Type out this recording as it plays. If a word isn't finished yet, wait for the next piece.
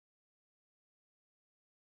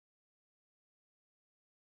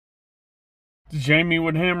Jamie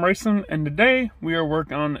with H.A.M Racing, and today we are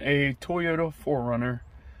working on a Toyota 4Runner.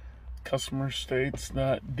 Customer states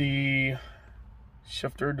that the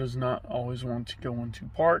shifter does not always want to go into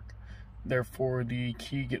park, therefore the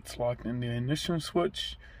key gets locked in the ignition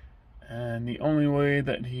switch, and the only way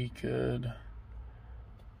that he could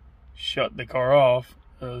shut the car off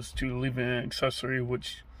is to leave an accessory,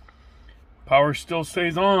 which power still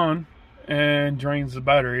stays on and drains the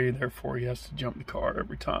battery, therefore he has to jump the car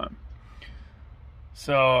every time.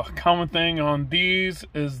 So a common thing on these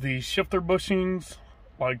is the shifter bushings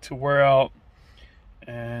like to wear out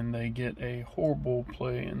and they get a horrible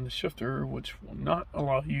play in the shifter, which will not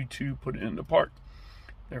allow you to put it into park.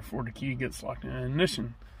 Therefore the key gets locked in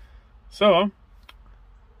ignition. So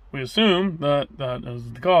we assume that that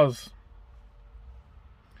is the cause.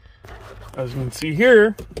 As you can see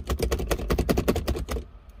here,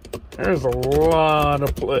 there's a lot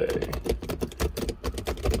of play.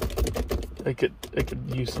 They could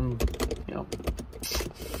use some,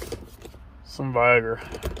 some Viagra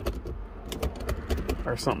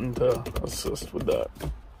or something to assist with that.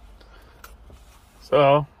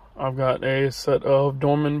 So I've got a set of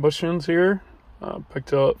Dorman bushings here,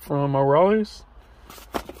 picked up from O'Reilly's.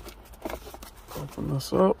 Open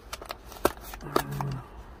this up.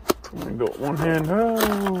 I'm gonna go with one hand.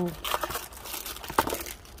 Oh.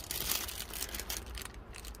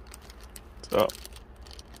 So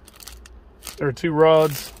there are two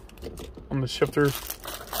rods on the shifter,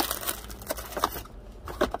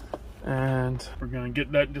 and we're gonna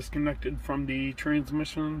get that disconnected from the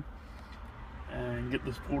transmission and get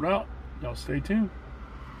this pulled out. Y'all stay tuned.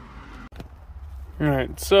 All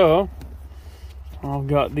right, so I've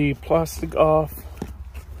got the plastic off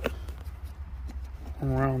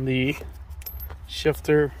around the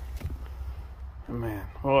shifter, and man,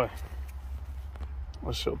 boy,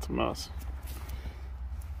 let's show it to us.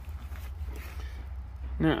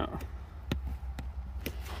 Now,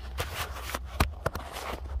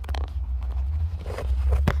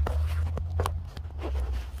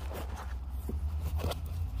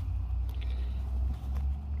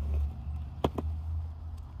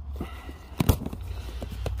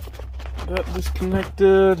 that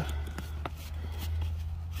disconnected,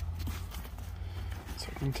 so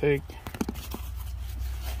I can take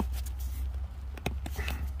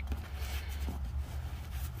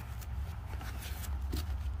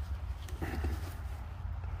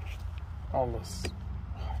all this.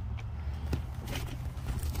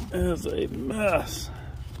 Is a mess.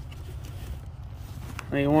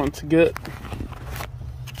 Now you want to get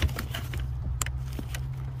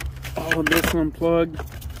all of this unplugged.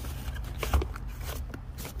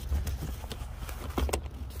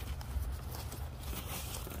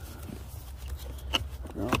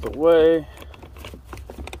 Out the way.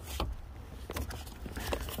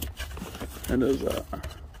 And there's I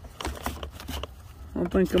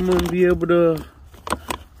don't think I'm gonna be able to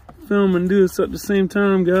film and do this at the same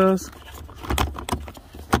time, guys.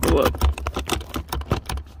 But look,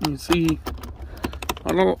 you see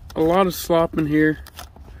a lot of slop in here.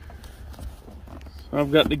 So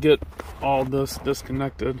I've got to get all this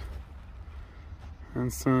disconnected.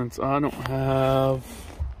 And since I don't have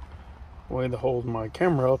a way to hold my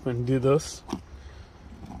camera up and do this,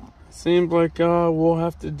 it seems like we'll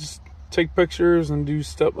have to just take pictures and do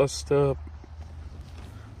step by step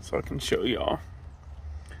so I can show y'all.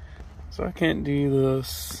 So I can't do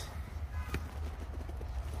this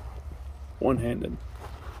one-handed.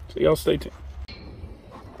 So y'all stay tuned.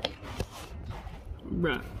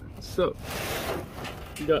 Right, so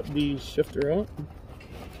we got the shifter out.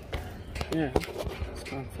 And it's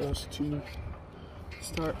time for us to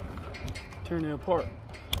start turning it apart.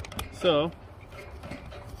 So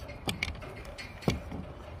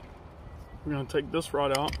we're gonna take this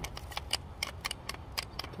rod out.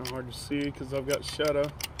 Kind of hard to see because I've got shadow.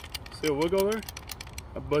 See a wiggle there?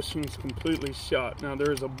 A bushing's completely shot. Now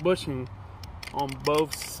there's a bushing on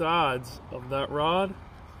both sides of that rod,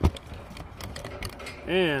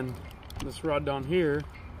 and this rod down here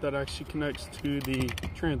that actually connects to the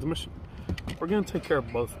transmission. We're gonna take care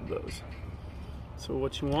of both of those. So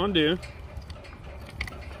what you want to do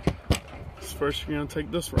is first you're gonna take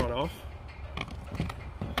this rod off,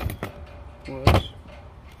 which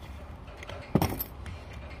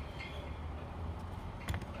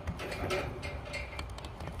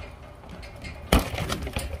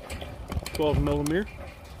 12mm.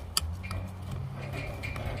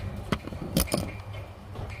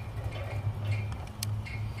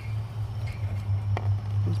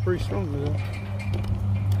 It's pretty strong though.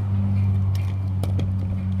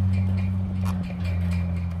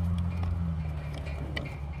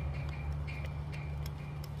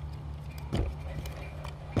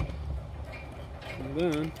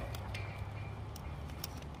 then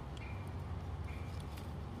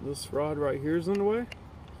this rod right here is in the way,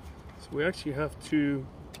 so we actually have to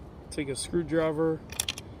take a screwdriver,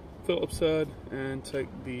 Phillips head, and take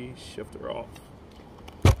the shifter off.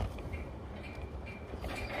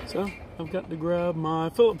 So I've got to grab my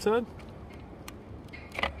Phillips head.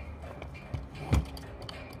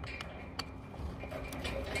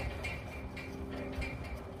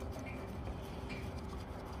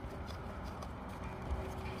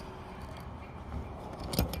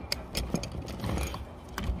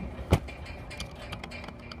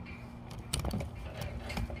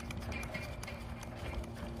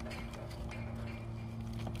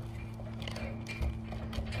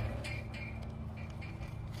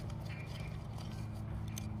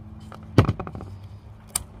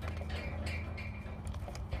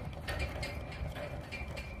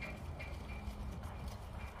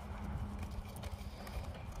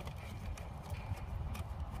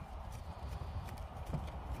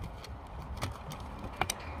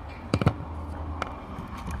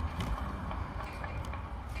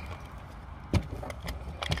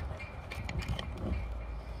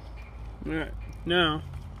 Alright, now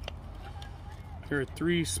there are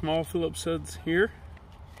 3 small Phillips heads here.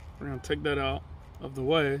 We're going to take that out of the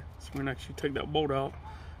way, so we're going to actually take that bolt out,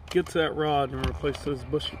 get to that rod, and replace those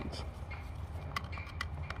bushings.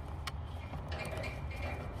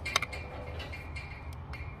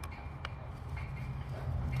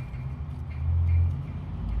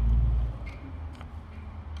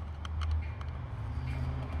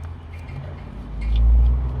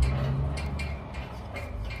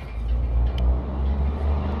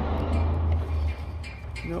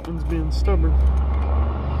 That one's being stubborn.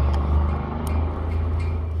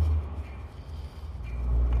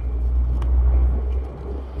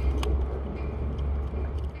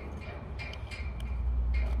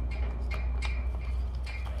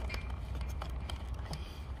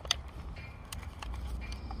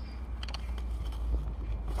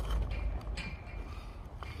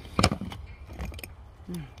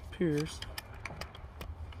 Appears.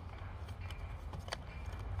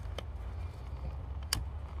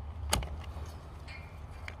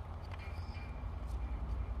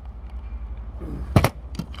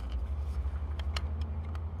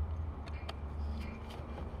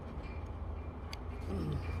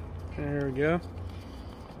 There we go.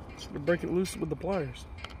 Just gonna break it loose with the pliers.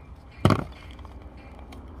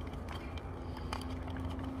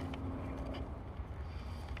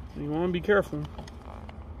 You want to be careful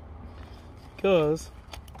because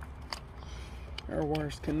our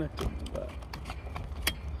wire's connected to that.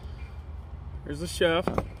 Here's the shaft.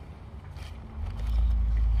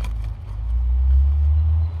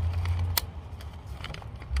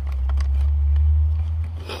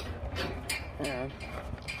 And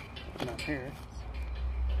down here,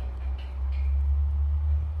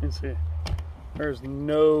 you can see there's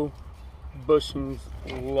no bushings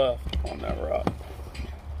left on that rod.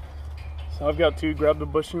 So I've got to grab the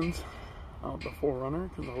bushings out the forerunner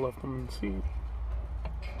because I left them in the seat.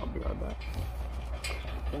 I'll be right back.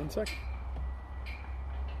 1 second.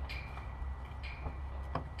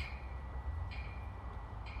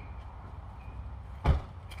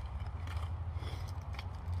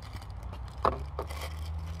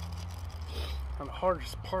 And the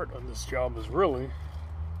hardest part of this job is really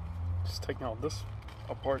just taking all this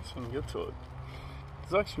apart so you can get to it.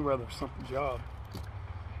 It's actually a rather simple job.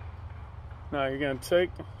 Now you're going to take,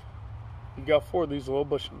 you got 4 of these little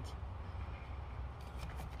bushings.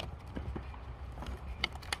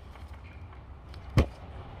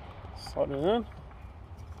 Slide it in.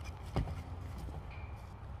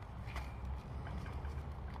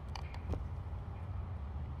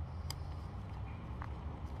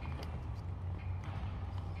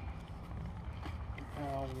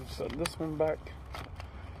 Now we'll set this one back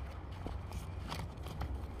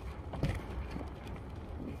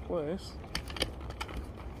in place.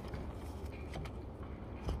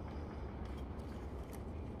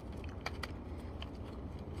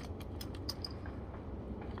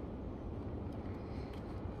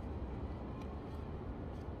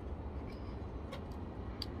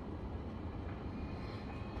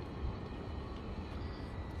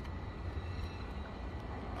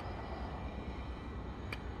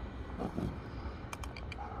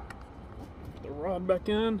 The rod back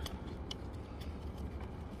in.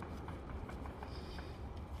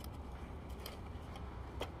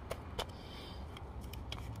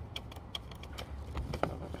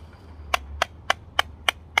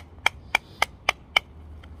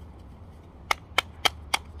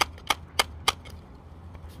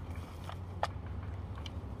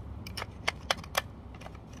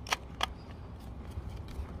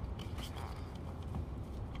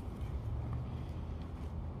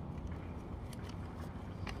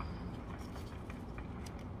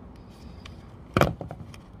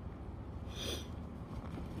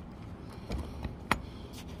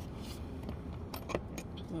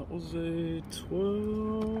 is a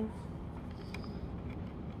 12.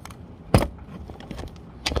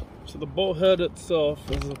 So the bolt head itself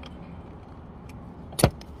is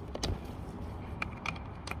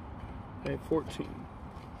a 14.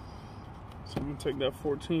 So I'm gonna take that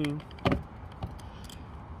 14.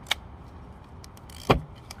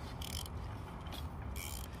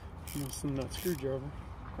 I'm gonna send that screwdriver,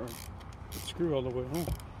 or the screw all the way home.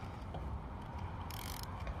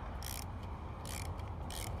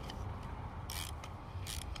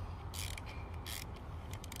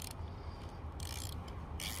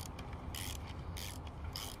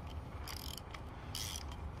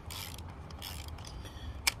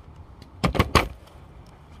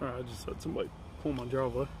 Alright, I just had somebody pull my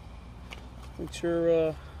driveway. Make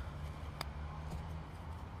sure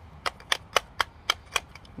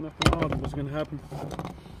nothing odd was going to happen.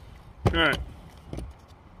 Alright,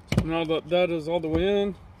 so now that that is all the way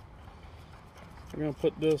in, we're going to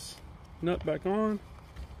put this nut back on.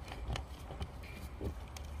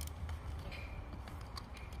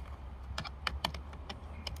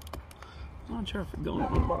 On traffic going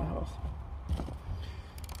on by the house.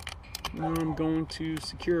 Now I'm going to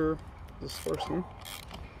secure this first one.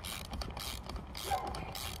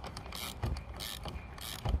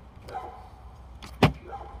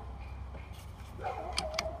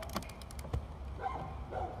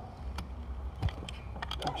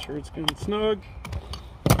 Make sure it's getting snug.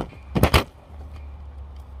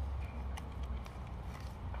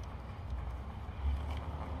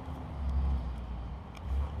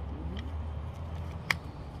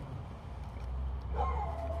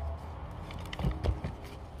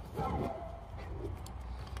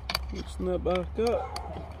 Loosen that back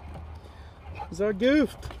up. Is that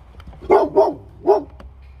goofed?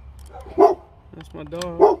 That's my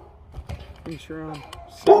dog. Make sure I'm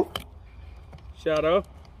safe. Shadow.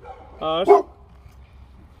 Hush. So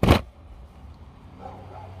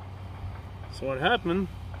what happened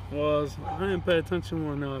was I didn't pay attention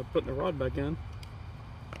when putting the rod back in.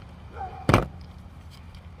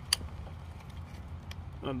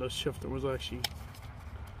 The shifter was actually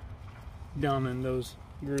down in those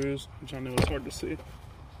grooves, which I know is hard to see.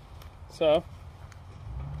 So,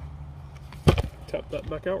 tap that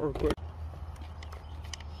back out real quick.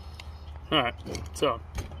 Alright, so,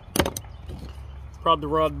 prod the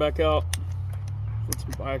rod back out with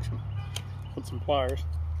some action, with some pliers.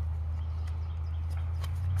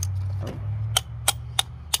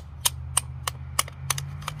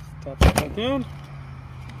 Tap that back in.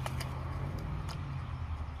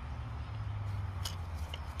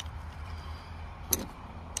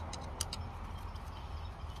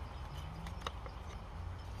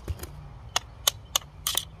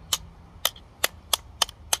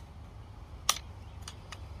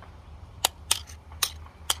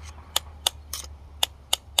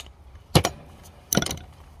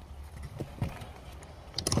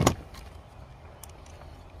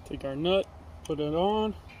 Take our nut, put it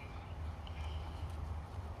on.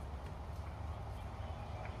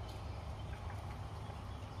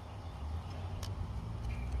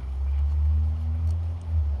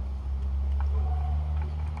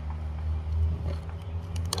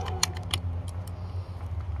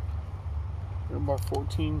 Got bar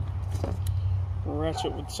 14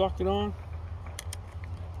 ratchet with socket on.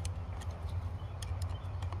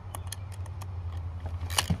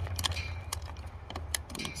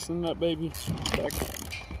 Send that baby back.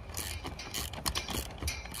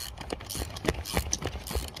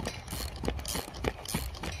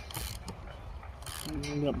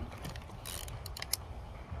 Yep.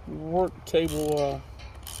 Work table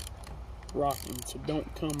rocking, so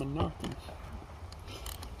don't come a knocking.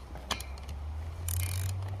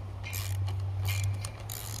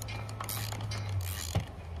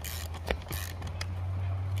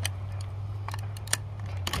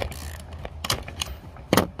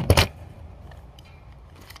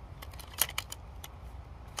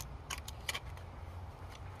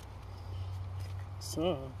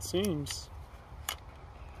 So it seems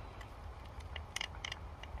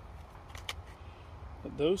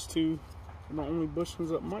that those two are the only bushings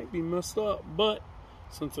that might be messed up, but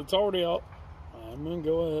since it's already out, I'm going to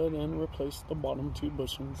go ahead and replace the bottom two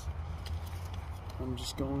bushings. I'm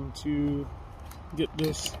just going to get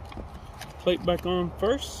this plate back on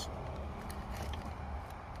first.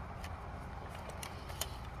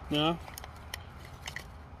 Now,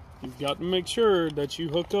 you've got to make sure that you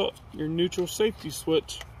hook up your neutral safety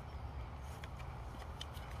switch.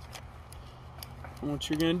 And what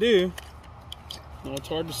you're going to do, now it's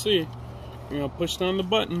hard to see, you're going to push down the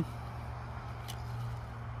button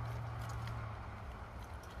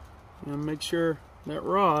and make sure that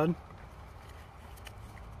rod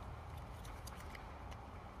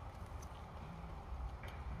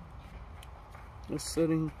is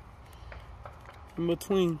sitting in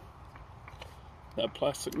between that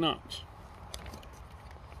plastic notch.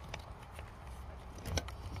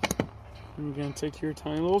 And you're going to take your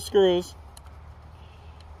tiny little screws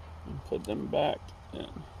and put them back in.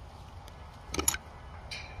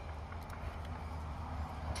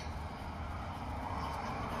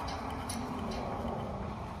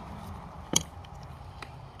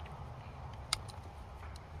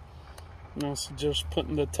 And I suggest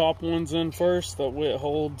putting the top ones in first, that way it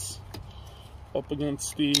holds up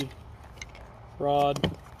against the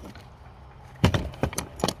rod.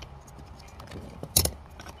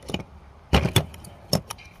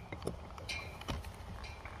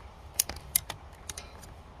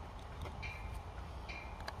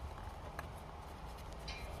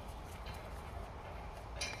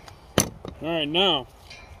 Alright, now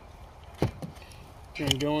you're going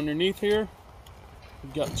to go underneath here.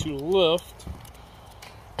 You've got to lift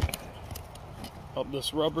up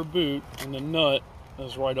this rubber boot, and the nut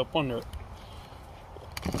is right up under it.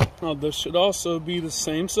 Now this should also be the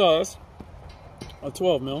same size, a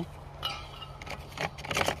 12 mil.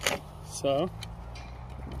 So,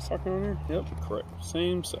 socket on here? Yep, correct.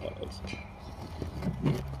 Same size.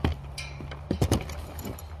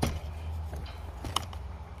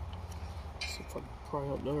 See if I can pry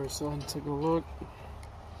up the other side and take a look.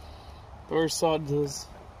 The other side does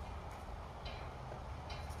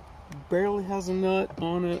barely has a nut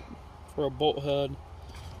on it for a bolt head.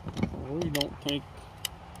 I really don't think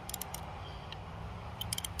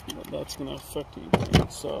that that's going to affect anything.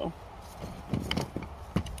 So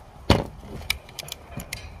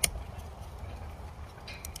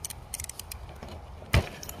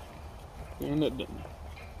and it didn't.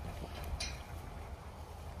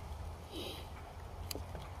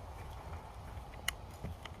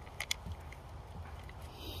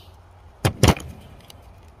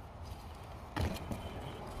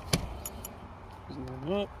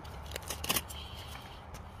 Up.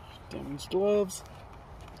 Damaged gloves.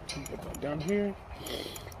 Put that down here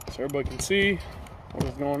so everybody can see what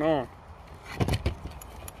is going on.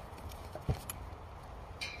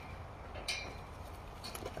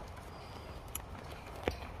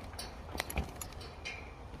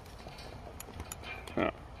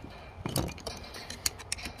 Now,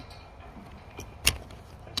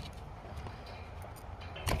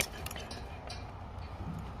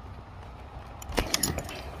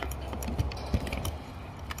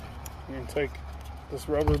 and take this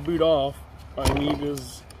rubber boot off. All I need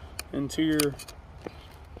is interior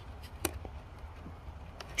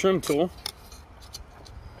trim tool.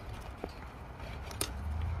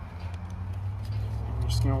 I'm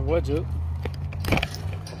just going to wedge it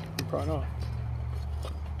and pry it off.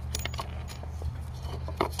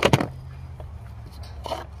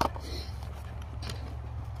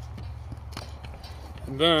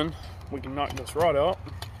 And then we can knock this rod out.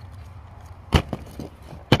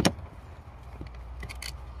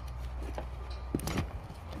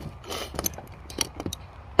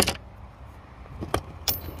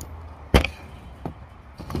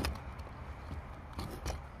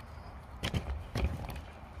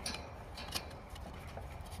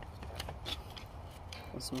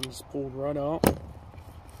 This one just pulled right out.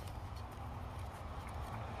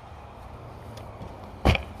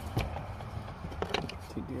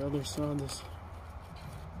 Take the other side of this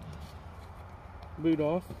boot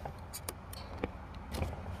off.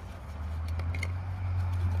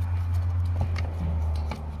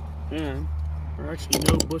 And there are actually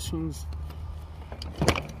no bushings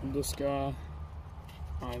in this guy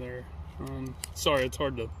either. Sorry, it's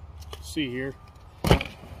hard to see here.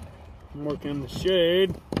 I'm working in the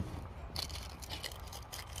shade.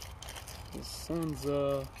 The sun's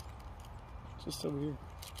just over here.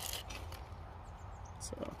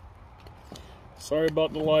 So sorry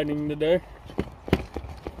about the lighting today.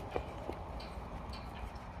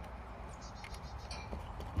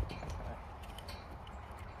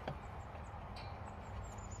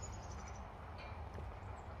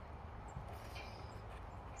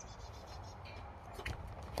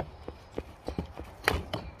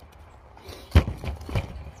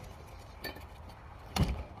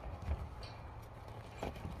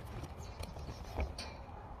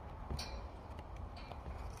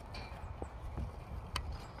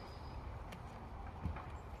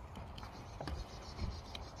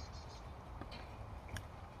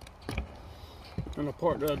 And the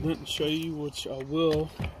part that I didn't show you, which I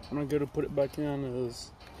will when I go to put it back in,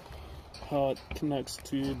 is how it connects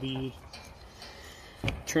to the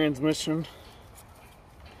transmission.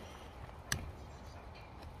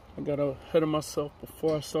 I got ahead of myself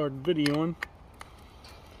before I started videoing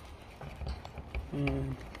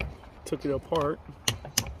and took it apart.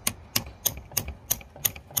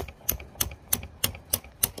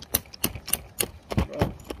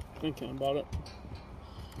 But thinking about it.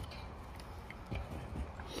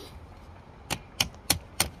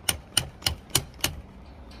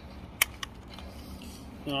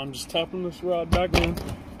 Now I'm just tapping this rod back in.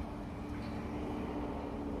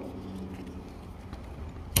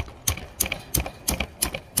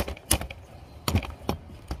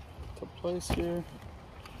 To place here.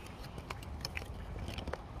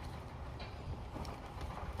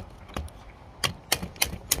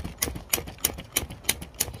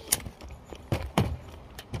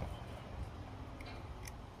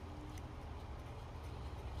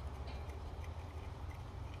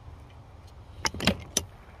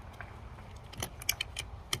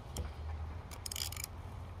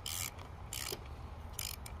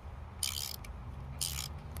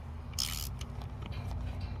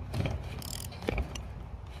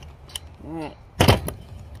 Alright,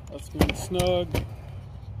 that's going snug.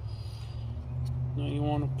 Now you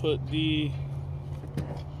want to put the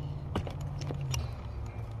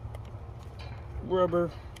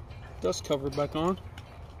rubber dust cover back on.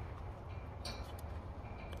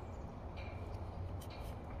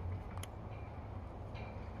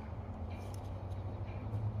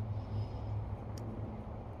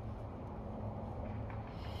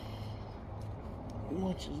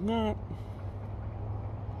 Which is not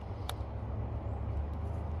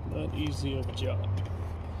that easy of a job.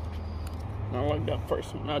 Not like that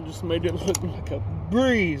first one. I just made it look like a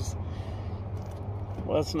breeze.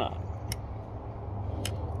 Well, it's not.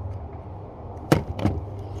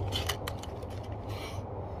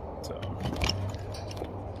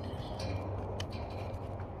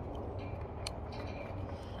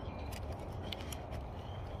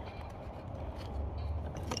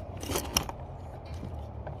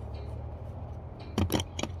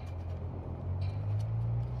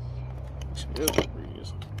 So it is a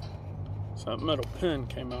breeze. So that metal pin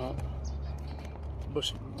came out.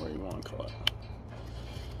 Bushing, where you want to call it.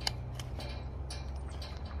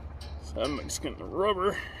 So that makes getting the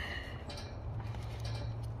rubber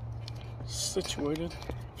situated.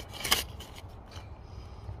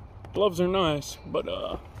 Gloves are nice, but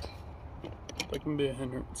they can be a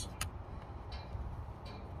hindrance.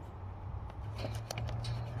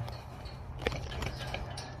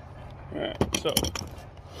 Alright, so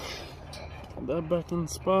put that back in the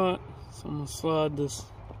spot. So I'm gonna slide this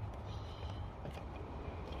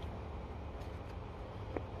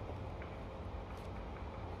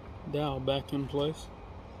dowel back in place.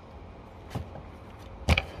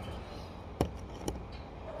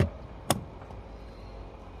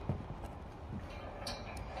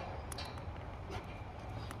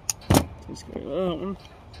 Let's go to that one.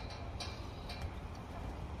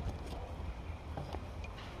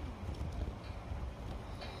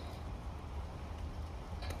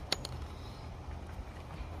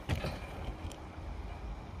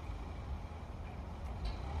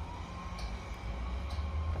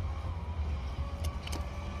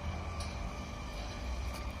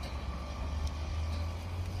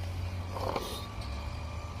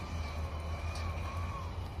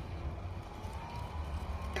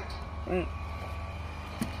 Alright,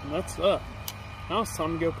 and that's that. Now it's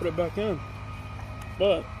time to go put it back in.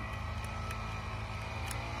 But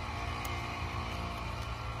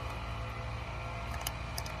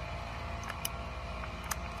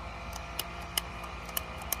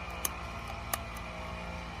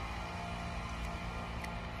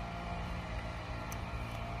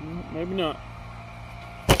maybe not.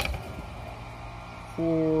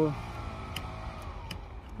 For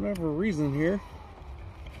whatever reason here,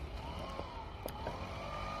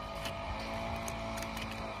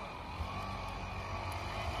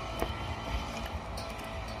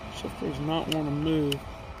 shifter does not want to move.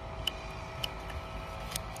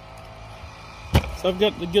 So I've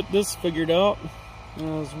got to get this figured out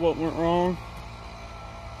as what went wrong.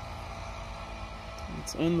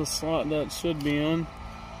 It's in the slot that it should be in.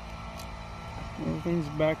 Everything's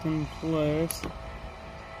back in place.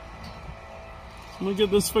 I'm gonna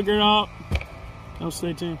get this figured out. Now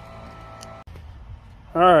stay tuned.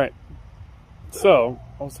 Alright, so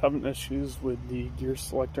I was having issues with the gear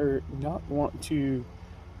selector not want to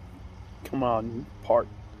come on part.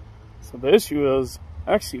 So the issue is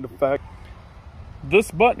actually the fact this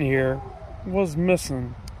button here was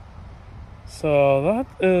missing. So that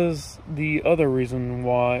is the other reason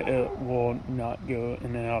why it will not go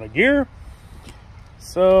in and out of gear.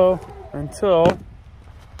 So until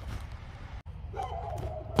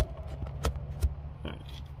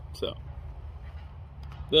so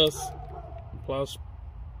this applies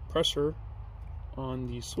pressure on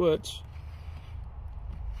the switch,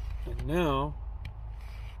 and now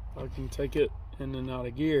I can take it in and out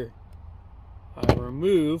of gear. I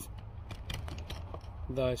remove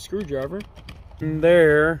the screwdriver, and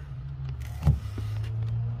there,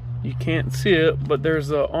 you can't see it, but there's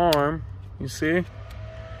the arm, you see?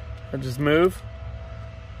 I just move.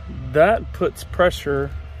 That puts pressure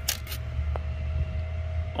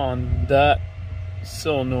on that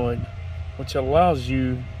solenoid, which allows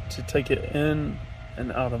you to take it in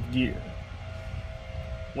and out of gear.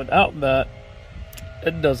 Without that,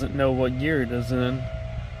 it doesn't know what gear it is in,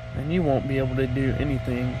 and you won't be able to do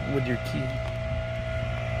anything with your key.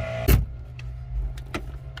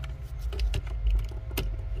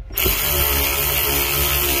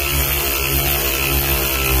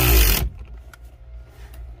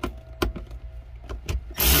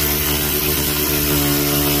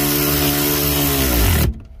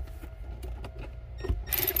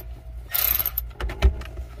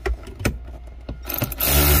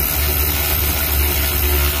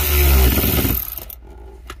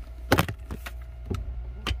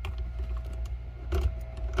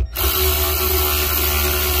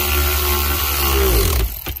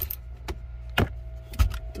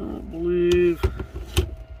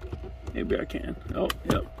 Maybe I can. Oh,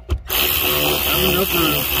 yep. Have enough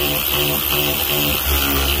room.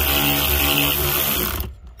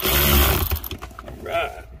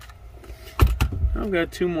 Alright. I've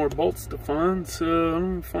got 2 more bolts to find, so I'm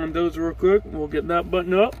going to find those real quick. We'll get that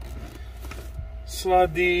button up.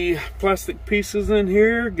 Slide the plastic pieces in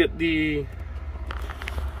here. Get the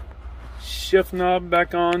shift knob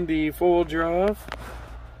back on the 4-wheel drive.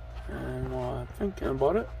 And while I'm thinking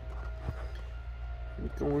about it,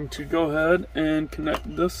 I'm going to go ahead and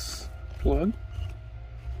connect this plug.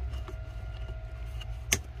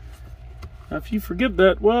 Now, if you forget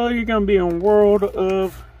that, well, you're going to be in a world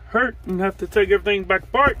of hurt and have to take everything back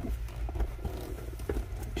apart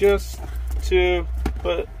just to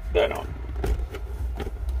put that on.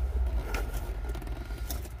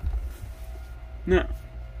 Now,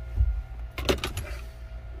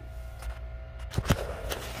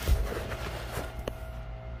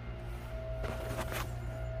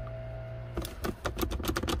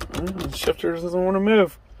 the shifter doesn't want to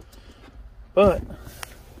move, but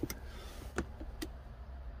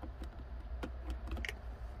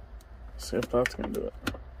see if that's going to do it.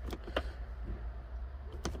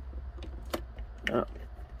 No,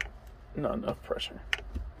 not enough pressure.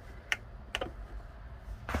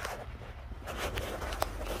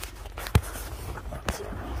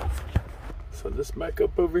 Set this back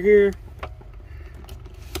up over here.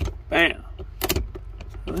 Bam.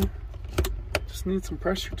 Just need some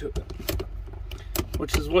pressure to it,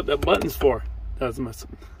 which is what that button's for. That was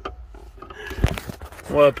missing.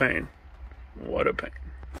 What a pain. What a pain.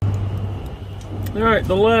 Alright,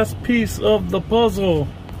 the last piece of the puzzle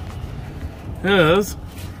is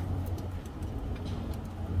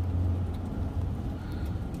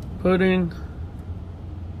putting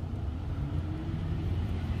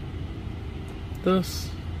this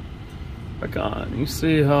back on. You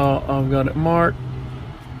see how I've got it marked.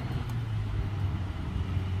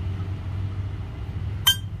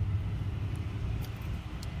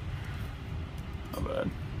 Not bad.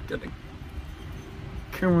 Get the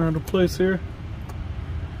camera out of place here.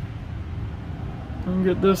 And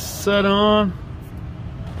get this set on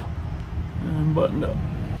and buttoned up.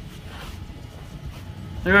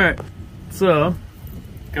 Alright, so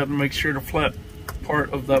got to make sure the flat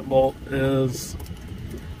part of that bolt is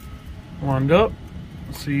lined up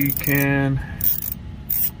so you can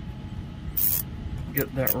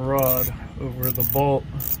get that rod over the bolt.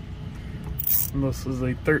 And this is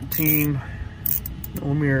a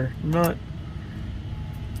 13mm nut.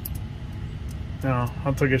 Now,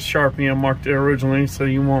 I took a Sharpie and marked it originally, so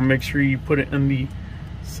you want to make sure you put it in the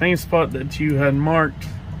same spot that you had marked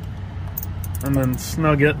and then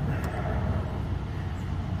snug it.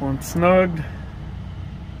 Once snugged,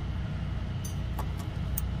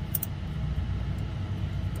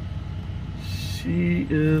 she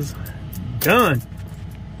is done.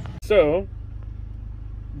 So,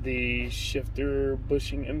 the shifter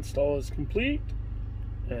bushing install is complete,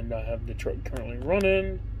 and I have the truck currently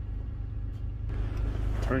running.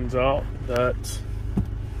 Turns out that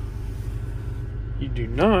you do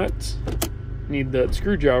not need that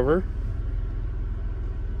screwdriver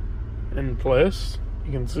in place.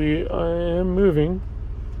 You can see I am moving,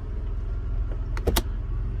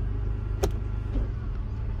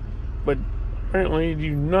 but apparently you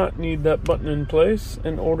do not need that button in place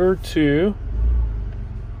in order to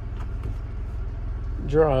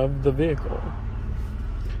drive the vehicle.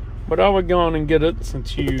 But I would go on and get it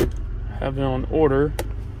since you have it on order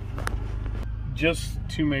just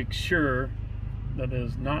to make sure that it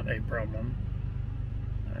is not a problem.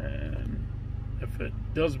 And if it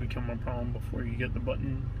does become a problem before you get the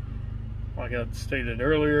button, like I stated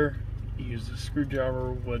earlier, you use a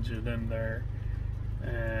screwdriver, wedge it in there,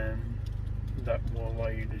 and that will allow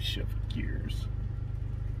you to shift gears.